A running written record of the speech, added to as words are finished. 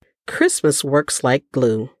Christmas works like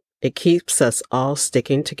glue. It keeps us all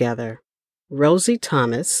sticking together. Rosie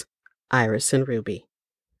Thomas, Iris and Ruby.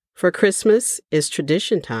 For Christmas is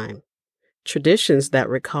tradition time. Traditions that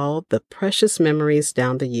recall the precious memories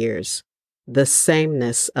down the years, the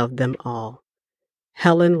sameness of them all.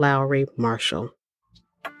 Helen Lowry Marshall.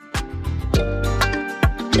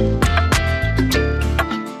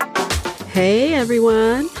 Hey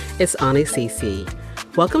everyone, it's Ani Cece.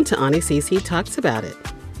 Welcome to Ani Cece Talks About It.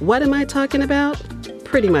 What am I talking about?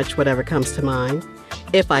 Pretty much whatever comes to mind.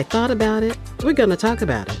 If I thought about it, we're going to talk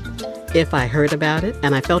about it. If I heard about it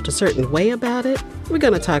and I felt a certain way about it, we're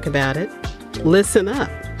going to talk about it. Listen up.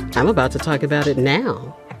 I'm about to talk about it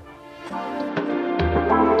now.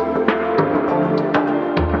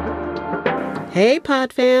 Hey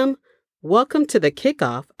Pod Fam. Welcome to the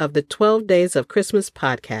kickoff of the 12 Days of Christmas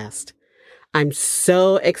podcast. I'm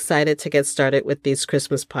so excited to get started with these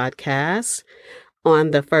Christmas podcasts.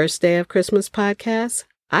 On the first day of Christmas podcast,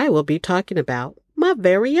 I will be talking about my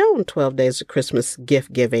very own 12 Days of Christmas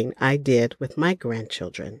gift giving I did with my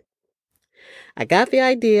grandchildren. I got the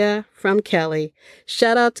idea from Kelly.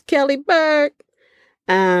 Shout out to Kelly Burke,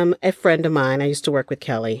 a friend of mine. I used to work with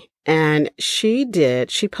Kelly. And she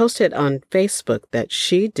posted on Facebook that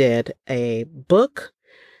she did a book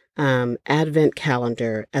advent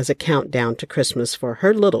calendar as a countdown to Christmas for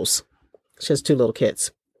her littles. She has 2 little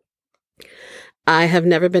kids. I have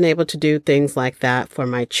never been able to do things like that for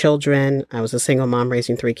my children. I was a single mom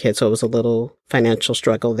raising 3 kids, so it was a little financial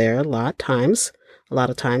struggle there a lot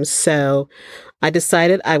of times. So I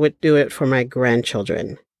decided I would do it for my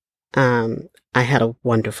grandchildren. I had a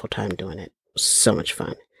wonderful time doing it. So much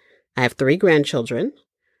fun. I have 3 grandchildren,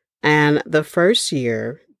 and the first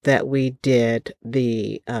year that we did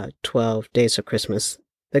the 12 Days of Christmas,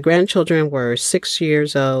 the grandchildren were 6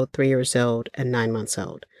 years old, 3 years old, and 9 months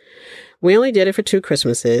old. We only did it for 2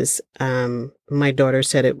 Christmases. My daughter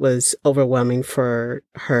said it was overwhelming for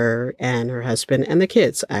her and her husband and the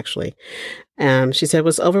kids, actually. She said it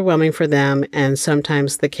was overwhelming for them, and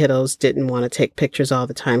sometimes the kiddos didn't want to take pictures all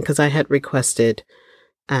the time because I had requested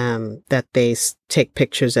that they take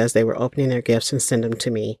pictures as they were opening their gifts and send them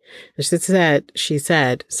to me. She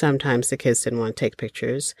said sometimes the kids didn't want to take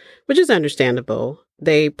pictures, which is understandable.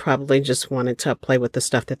 They probably just wanted to play with the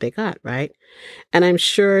stuff that they got, right? And I'm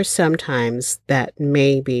sure sometimes that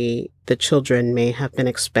maybe the children may have been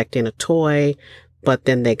expecting a toy, but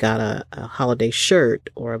then they got a holiday shirt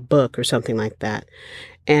or a book or something like that.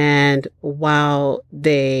 And while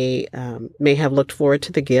they may have looked forward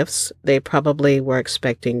to the gifts, they probably were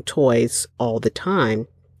expecting toys all the time.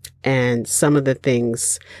 And some of the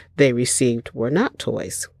things they received were not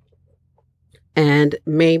toys. And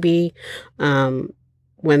maybe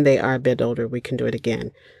when they are a bit older, we can do it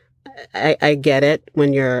again. I get it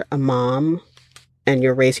when you're a mom and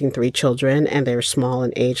you're raising 3 children and they're small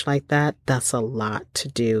in age like that. That's a lot to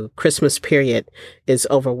do. Christmas period is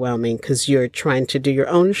overwhelming because you're trying to do your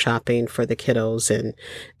own shopping for the kiddos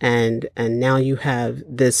and now you have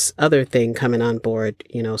this other thing coming on board,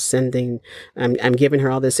 sending, I'm giving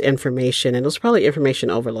her all this information, and it was probably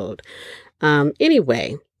information overload.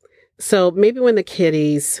 Anyway, so maybe when the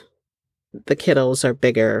kiddos are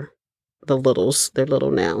bigger, they're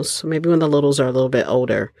little now. So maybe when the littles are a little bit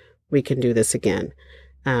older, we can do this again.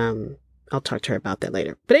 I'll talk to her about that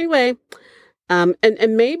later. But anyway,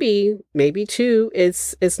 and maybe too,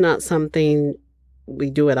 it's not something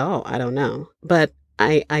we do at all. I don't know. But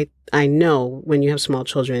I know when you have small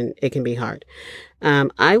children, it can be hard.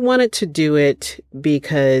 I wanted to do it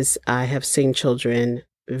because I have seen children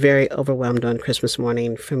very overwhelmed on Christmas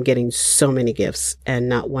morning from getting so many gifts and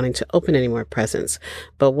not wanting to open any more presents,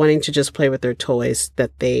 but wanting to just play with their toys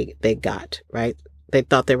that they got, right? They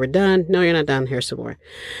thought they were done. No, you're not done. Here's some more.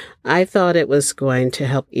 I thought it was going to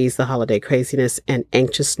help ease the holiday craziness and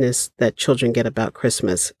anxiousness that children get about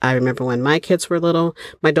Christmas. I remember when my kids were little,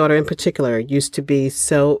 my daughter in particular used to be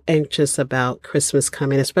so anxious about Christmas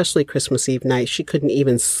coming, especially Christmas Eve night. She couldn't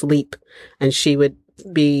even sleep, and she would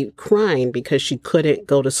be crying because she couldn't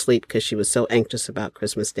go to sleep because she was so anxious about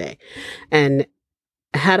Christmas Day. And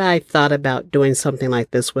had I thought about doing something like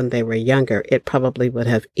this when they were younger, it probably would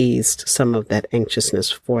have eased some of that anxiousness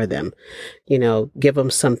for them. Give them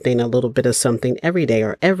something, a little bit of something every day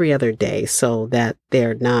or every other day so that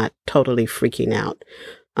they're not totally freaking out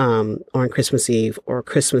on Christmas Eve or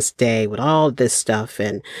Christmas Day with all this stuff.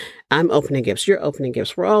 And I'm opening gifts, you're opening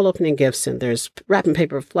gifts, we're all opening gifts, and there's wrapping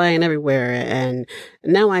paper flying everywhere. And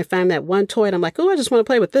now I find that one toy and I'm like, oh, I just want to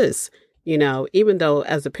play with this. Even though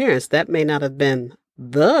as the parents, that may not have been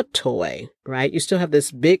the toy, right? You still have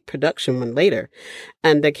this big production one later.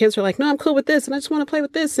 And the kids are like, no, I'm cool with this. And I just want to play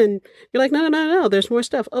with this. And you're like, no. There's more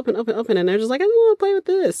stuff. Open. And they're just like, I don't want to play with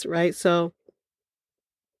this, right? So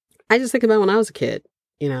I just think about when I was a kid,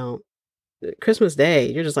 Christmas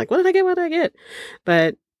Day, you're just like, what did I get?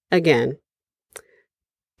 But again,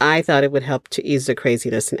 I thought it would help to ease the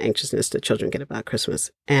craziness and anxiousness that children get about Christmas.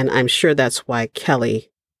 And I'm sure that's why Kelly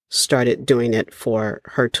started doing it for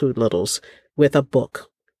her two littles with a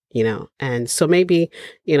book, And so maybe,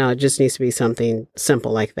 it just needs to be something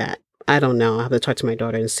simple like that. I don't know. I'll have to talk to my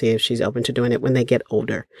daughter and see if she's open to doing it when they get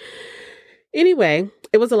older. Anyway,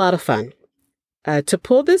 it was a lot of fun. To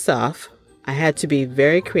pull this off, I had to be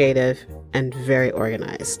very creative and very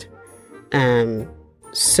organized.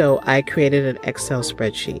 So I created an Excel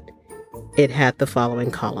spreadsheet. It had the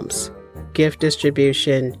following columns: gift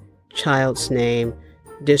distribution, child's name,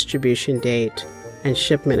 distribution date, and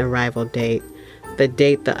shipment arrival date, the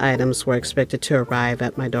date the items were expected to arrive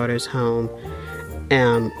at my daughter's home.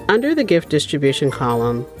 Under the gift distribution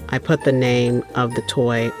column, I put the name of the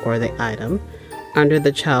toy or the item. Under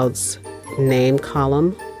the child's name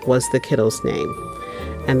column was the kiddo's name.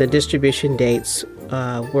 And the distribution dates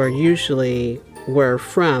were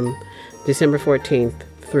from December 14th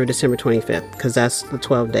through December 25th, because that's the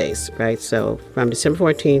 12 days, right? So from December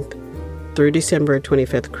 14th through December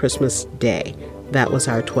 25th, Christmas Day, that was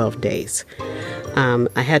our 12 days.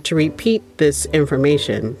 I had to repeat this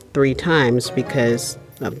information 3 times because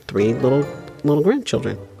of 3 little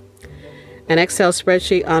grandchildren. An Excel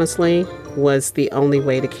spreadsheet, honestly, was the only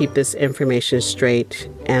way to keep this information straight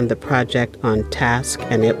and the project on task,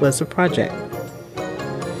 and it was a project.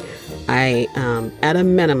 At a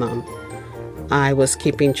minimum, I was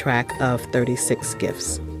keeping track of 36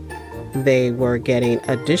 gifts. They were getting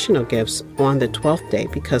additional gifts on the 12th day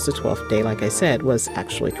because the 12th day, like I said, was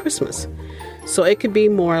actually Christmas. So it could be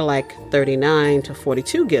more like 39 to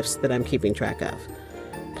 42 gifts that I'm keeping track of.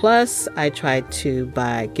 Plus, I tried to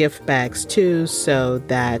buy gift bags too, so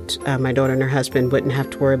that my daughter and her husband wouldn't have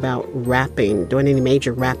to worry about doing any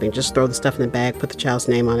major wrapping. Just throw the stuff in the bag, put the child's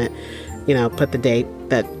name on it, put the date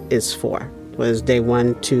that is for. Was day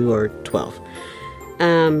 1, 2, or 12.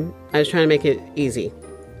 I was trying to make it easy.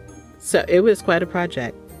 So it was quite a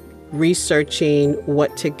project. Researching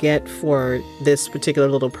what to get for this particular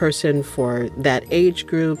little person for that age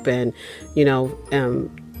group, and,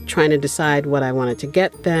 trying to decide what I wanted to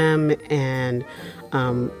get them. And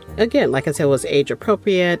again, like I said, it was age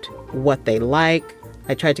appropriate, what they like.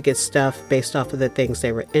 I tried to get stuff based off of the things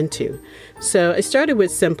they were into. So I started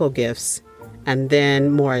with simple gifts and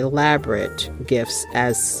then more elaborate gifts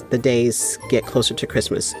as the days get closer to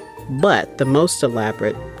Christmas. But the most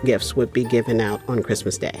elaborate gifts would be given out on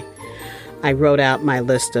Christmas Day. I wrote out my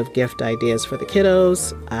list of gift ideas for the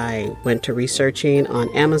kiddos. I went to researching on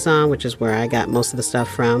Amazon, which is where I got most of the stuff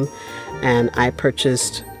from, and I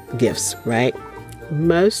purchased gifts, right?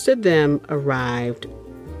 Most of them arrived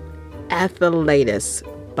at the latest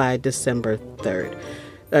by December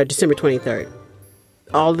 23rd.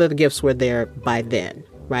 All of the gifts were there by then,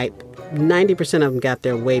 right? 90% of them got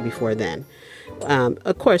there way before then.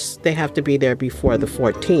 Of course, they have to be there before the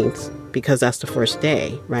 14th because that's the first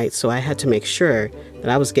day, right? So I had to make sure that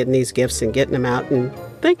I was getting these gifts and getting them out. And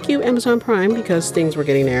thank you, Amazon Prime, because things were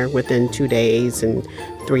getting there within 2 days and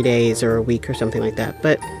 3 days or a week or something like that.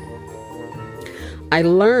 But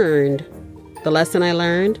the lesson I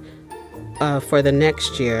learned for the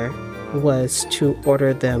next year was to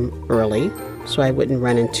order them early so I wouldn't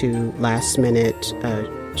run into last minute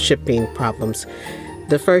shipping problems.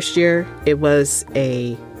 The first year, it was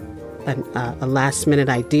a last minute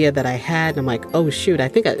idea that I had. And I'm like, oh shoot, I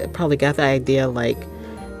think I probably got the idea like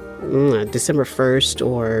December 1st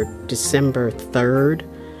or December 3rd.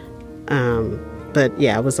 But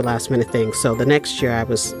yeah, it was a last minute thing. So the next year I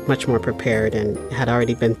was much more prepared and had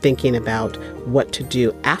already been thinking about what to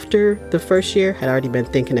do after the first year, had already been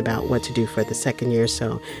thinking about what to do for the second year.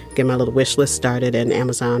 So get my little wish list started and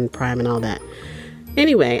Amazon Prime and all that.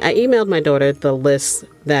 Anyway, I emailed my daughter the list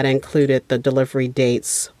that included the delivery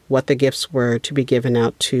dates, what the gifts were to be given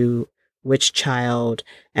out to which child,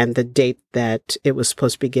 and the date that it was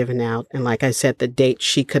supposed to be given out. And like I said, the date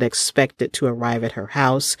she could expect it to arrive at her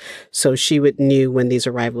house, so she would knew when these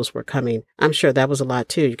arrivals were coming. I'm sure that was a lot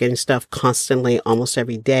too. You're getting stuff constantly, almost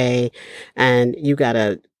every day, and you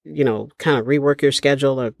gotta kind of rework your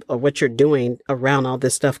schedule or what you're doing around all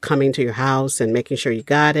this stuff coming to your house and making sure you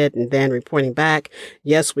got it and then reporting back,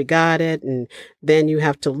 yes, we got it. And then you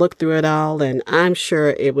have to look through it all. And I'm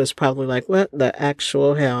sure it was probably like, what the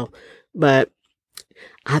actual hell? But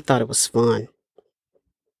I thought it was fun.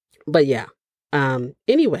 But yeah.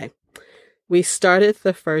 Anyway, we started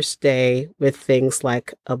the first day with things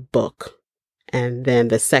like a book. And then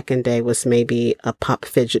the second day was maybe a pop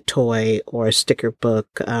fidget toy or a sticker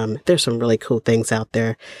book. There's some really cool things out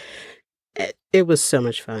there. It was so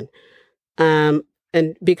much fun. And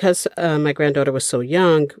because my granddaughter was so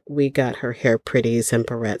young, we got her hair pretties and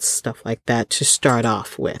barrettes, stuff like that to start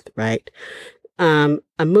off with, right? I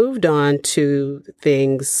moved on to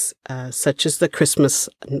things such as the Christmas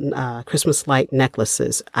light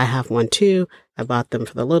necklaces. I have one too. I bought them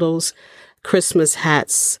for the littles. Christmas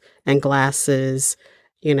hats and glasses.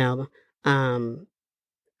 I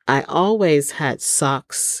always had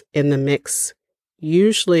socks in the mix,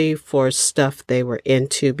 usually for stuff they were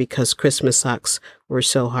into, because Christmas socks were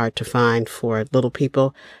so hard to find for little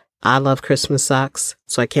people. I love Christmas socks,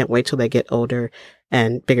 so I can't wait till they get older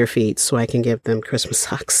and bigger feet so I can give them Christmas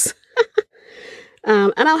socks.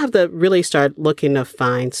 And I'll have to really start looking to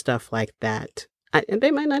find stuff like that. And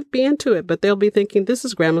they might not be into it, but they'll be thinking, this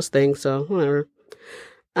is grandma's thing, so whatever.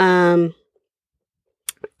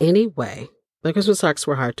 Anyway, the Christmas socks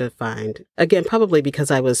were hard to find. Again, probably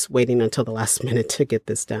because I was waiting until the last minute to get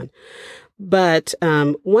this done. But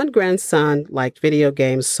one grandson liked video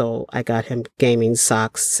games, so I got him gaming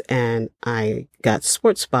socks, and I got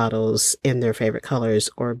sports bottles in their favorite colors,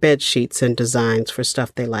 or bed sheets and designs for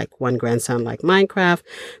stuff they like. One grandson liked Minecraft,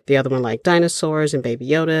 the other one liked dinosaurs and Baby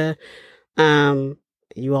Yoda.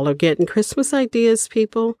 You all are getting Christmas ideas,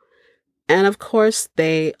 people. And of course,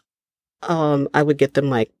 I would get them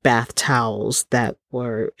like bath towels that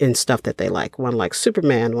were in stuff that they like. One like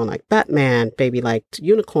Superman, one like Batman, baby liked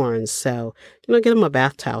unicorns. So, get them a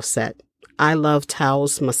bath towel set. I love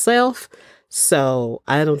towels myself, so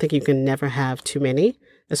I don't think you can never have too many,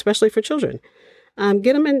 especially for children.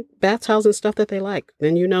 Get them in bath towels and stuff that they like.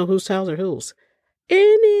 Then you know whose towels are whose.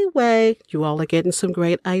 Anyway, you all are getting some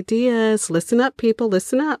great ideas. Listen up, people,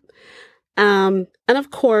 listen up. And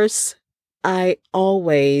of course, I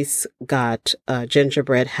always got a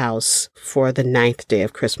gingerbread house for the 9th day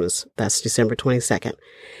of Christmas. That's December 22nd.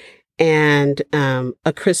 And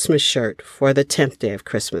a Christmas shirt for the 10th day of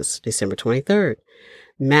Christmas, December 23rd.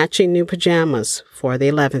 Matching new pajamas for the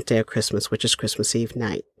 11th day of Christmas, which is Christmas Eve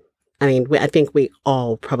night. I think we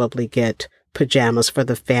all probably get pajamas for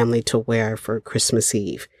the family to wear for Christmas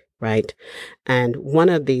Eve, right? And one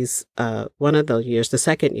of those years, the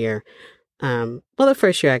second year, the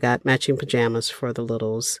first year I got matching pajamas for the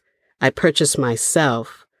littles. I purchased for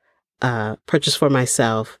myself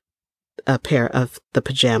a pair of the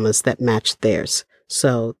pajamas that matched theirs.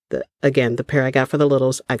 So the pair I got for the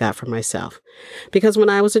littles, I got for myself. Because when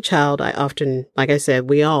I was a child, I often, like I said,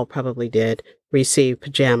 we all probably did receive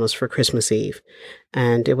pajamas for Christmas Eve.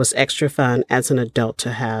 And it was extra fun as an adult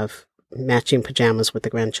to have matching pajamas with the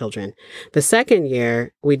grandchildren. The second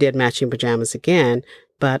year, we did matching pajamas again,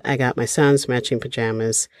 but I got my son's matching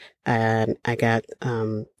pajamas, and I got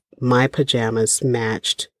my pajamas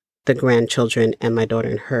matched the grandchildren and my daughter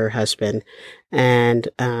and her husband. And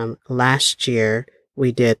last year,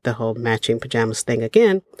 we did the whole matching pajamas thing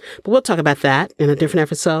again. But we'll talk about that in a different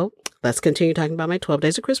episode. Let's continue talking about my 12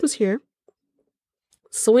 days of Christmas here.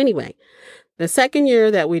 So anyway, the second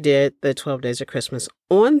year that we did the 12 days of Christmas,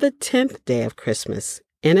 on the 10th day of Christmas,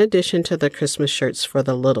 in addition to the Christmas shirts for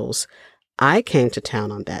the littles, I came to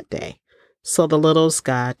town on that day. So the littles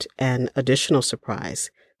got an additional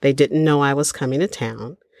surprise. They didn't know I was coming to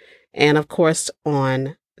town. And of course,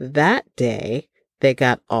 on that day, they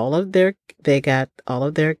got all of their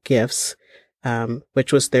gifts,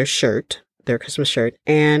 which was their Christmas shirt.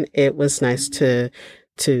 And it was nice to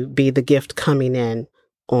be the gift coming in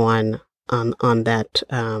on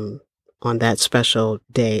that special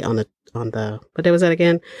day, on the what day was that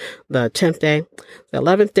again? The 10th day. The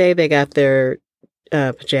 11th day, they got their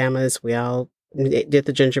pajamas. We all did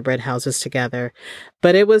the gingerbread houses together.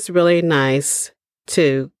 But it was really nice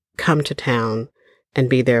to come to town and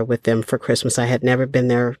be there with them for Christmas. I had never been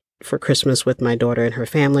there for Christmas with my daughter and her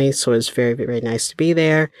family, so it was very, very nice to be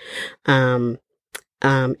there.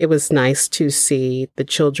 It was nice to see the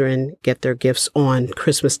children get their gifts on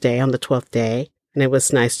Christmas Day, on the 12th day. And it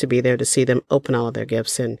was nice to be there to see them open all of their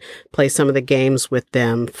gifts and play some of the games with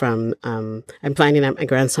them I'm finding out my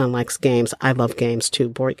grandson likes games. I love games too,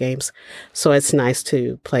 board games. So it's nice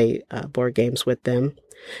to play board games with them.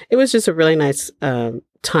 It was just a really nice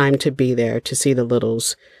time to be there, to see the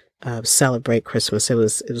littles celebrate Christmas. It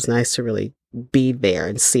was nice to really be there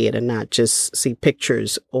and see it and not just see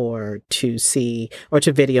pictures or to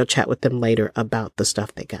video chat with them later about the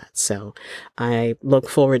stuff they got. So I look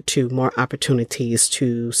forward to more opportunities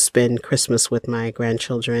to spend Christmas with my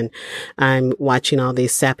grandchildren. I'm watching all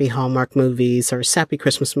these sappy Hallmark movies or sappy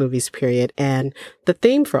Christmas movies, period. And the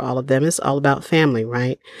theme for all of them is all about family,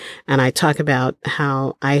 right? And I talk about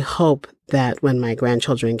how I hope that when my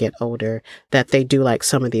grandchildren get older, that they do like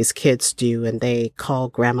some of these kids do, and they call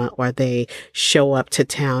grandma or they show up to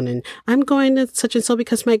town and I'm going to such and so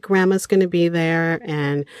because my grandma's going to be there.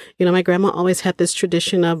 And, my grandma always had this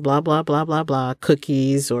tradition of blah, blah, blah, blah, blah,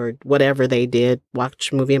 cookies or whatever they did,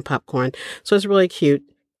 watch a movie and popcorn. So it's really cute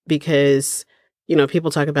because,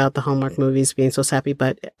 people talk about the Hallmark movies being so sappy,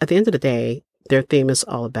 but at the end of the day, their theme is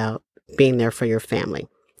all about being there for your family.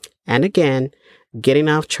 And again, getting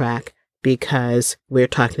off track, because we're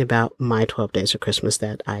talking about my 12 days of Christmas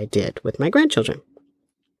that I did with my grandchildren.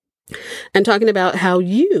 And talking about how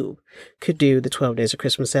you could do the 12 days of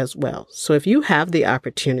Christmas as well. So if you have the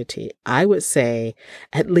opportunity, I would say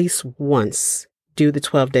at least once do the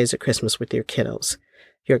 12 days of Christmas with your kiddos,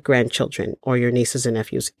 your grandchildren, or your nieces and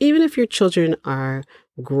nephews. Even if your children are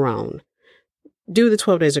grown, do the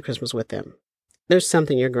 12 days of Christmas with them. There's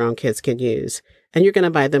something your grown kids can use. And you're going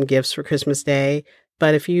to buy them gifts for Christmas Day.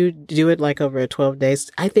 But if you do it like over 12 days,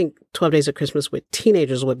 I think 12 days of Christmas with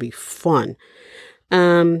teenagers would be fun.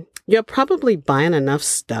 You're probably buying enough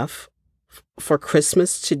stuff for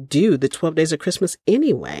Christmas to do the 12 days of Christmas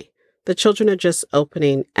anyway. The children are just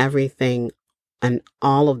opening everything and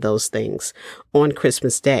all of those things on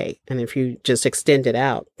Christmas Day. And if you just extend it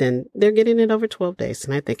out, then they're getting it over 12 days.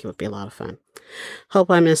 And I think it would be a lot of fun. Hope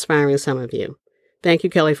I'm inspiring some of you. Thank you,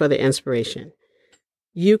 Kelly, for the inspiration.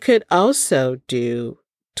 You could also do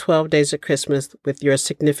 12 days of Christmas with your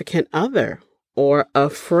significant other or a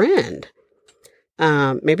friend.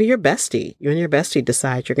 Maybe your bestie. You and your bestie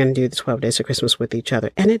decide you're going to do the 12 days of Christmas with each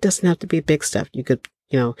other. And it doesn't have to be big stuff. You could,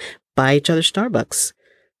 buy each other Starbucks,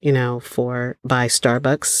 buy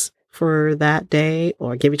Starbucks for that day,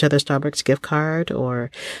 or give each other a Starbucks gift card, or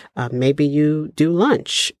maybe you do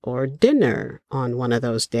lunch or dinner on one of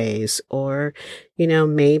those days, or,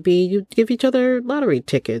 maybe you give each other lottery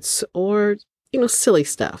tickets or, silly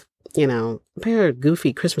stuff, a pair of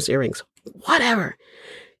goofy Christmas earrings, whatever.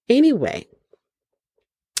 Anyway,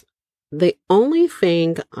 the only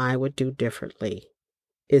thing I would do differently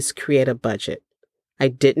is create a budget. I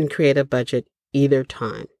didn't create a budget either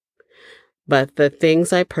time. But the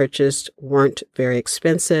things I purchased weren't very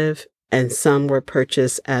expensive, and some were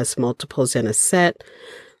purchased as multiples in a set,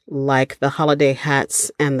 like the holiday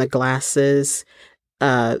hats and the glasses.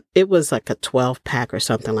 It was like a 12-pack or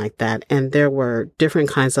something like that. And there were different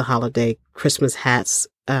kinds of holiday Christmas hats.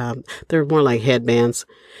 They're more like headbands.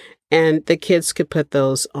 And the kids could put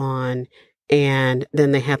those on. And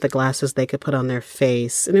then they had the glasses they could put on their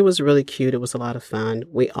face. And it was really cute. It was a lot of fun.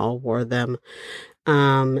 We all wore them.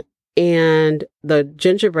 And the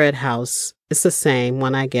gingerbread house is the same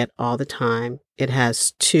one I get all the time. It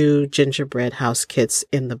has 2 gingerbread house kits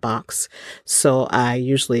in the box. So I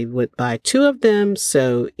usually would buy 2 of them.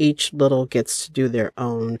 So each little gets to do their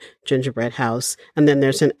own gingerbread house. And then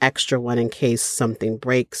there's an extra one in case something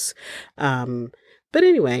breaks. But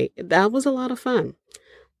anyway, that was a lot of fun.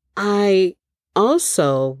 I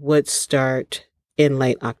also would start in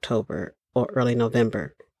late October or early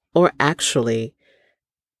November, or actually,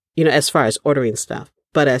 as far as ordering stuff.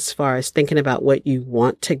 But as far as thinking about what you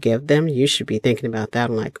want to give them, you should be thinking about that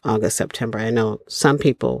in like August, September. I know some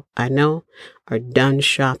people are done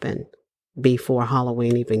shopping before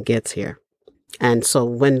Halloween even gets here. And so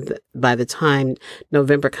by the time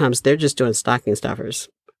November comes, they're just doing stocking stuffers.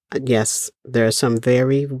 Yes, there are some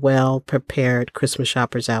very well prepared Christmas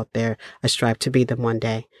shoppers out there. I strive to be them one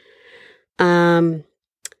day. And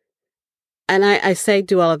I say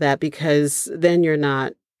do all of that because then you're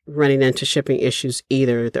not running into shipping issues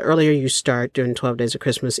either. The earlier you start during 12 days of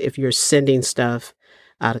Christmas, if you're sending stuff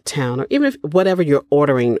out of town, or even if whatever you're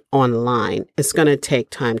ordering online, it's going to take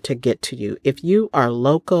time to get to you. If you are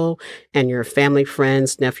local and your family,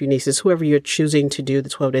 friends, nephew, nieces, whoever you're choosing to do the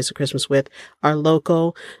 12 days of Christmas with are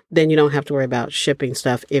local, then you don't have to worry about shipping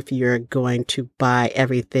stuff if you're going to buy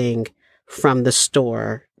everything from the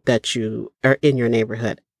store that you are in your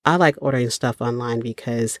neighborhood. I like ordering stuff online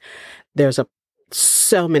because there's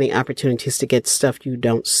so many opportunities to get stuff you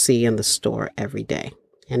don't see in the store every day.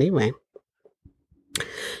 Anyway,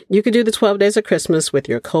 you could do the 12 days of Christmas with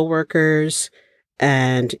your coworkers,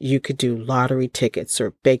 and you could do lottery tickets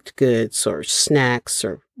or baked goods or snacks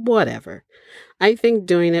or whatever. I think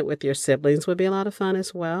doing it with your siblings would be a lot of fun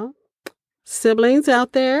as well. Siblings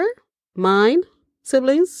out there, mine,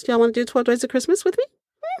 Siblings, y'all want to do 12 Days of Christmas with me?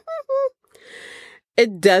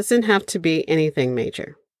 It doesn't have to be anything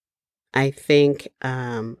major. I think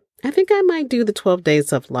I might do the 12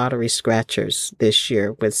 Days of Lottery Scratchers this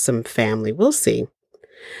year with some family. We'll see.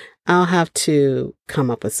 I'll have to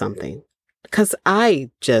come up with something because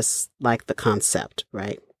I just like the concept,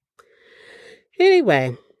 right?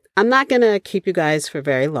 Anyway, I'm not going to keep you guys for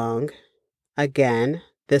very long. Again,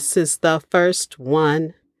 this is the first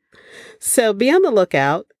one. So be on the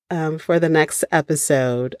lookout for the next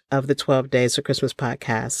episode of the 12 Days of Christmas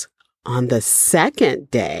podcast. On the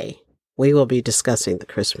second day, we will be discussing the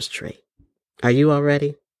Christmas tree. Are you all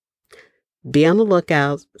ready? Be on the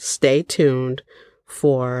lookout. Stay tuned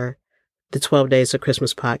for the 12 Days of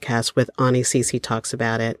Christmas podcast with Ani Cece Talks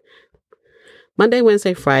About It. Monday,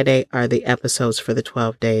 Wednesday, Friday are the episodes for the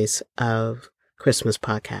 12 Days of Christmas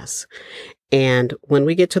podcast. And when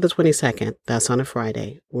we get to the 22nd, that's on a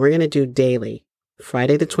Friday, we're going to do daily.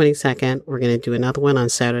 Friday the 22nd, we're going to do another one on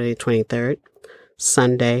Saturday 23rd,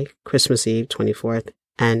 Sunday, Christmas Eve 24th,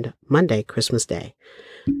 and Monday, Christmas Day.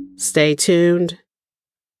 Stay tuned.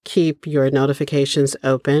 Keep your notifications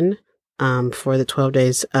open for the 12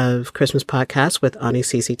 Days of Christmas podcast with Ani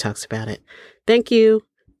Cece Talks About It. Thank you.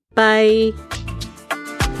 Bye.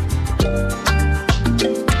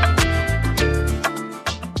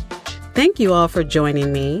 Thank you all for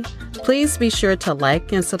joining me. Please be sure to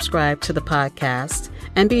like and subscribe to the podcast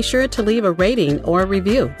and be sure to leave a rating or a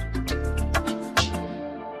review.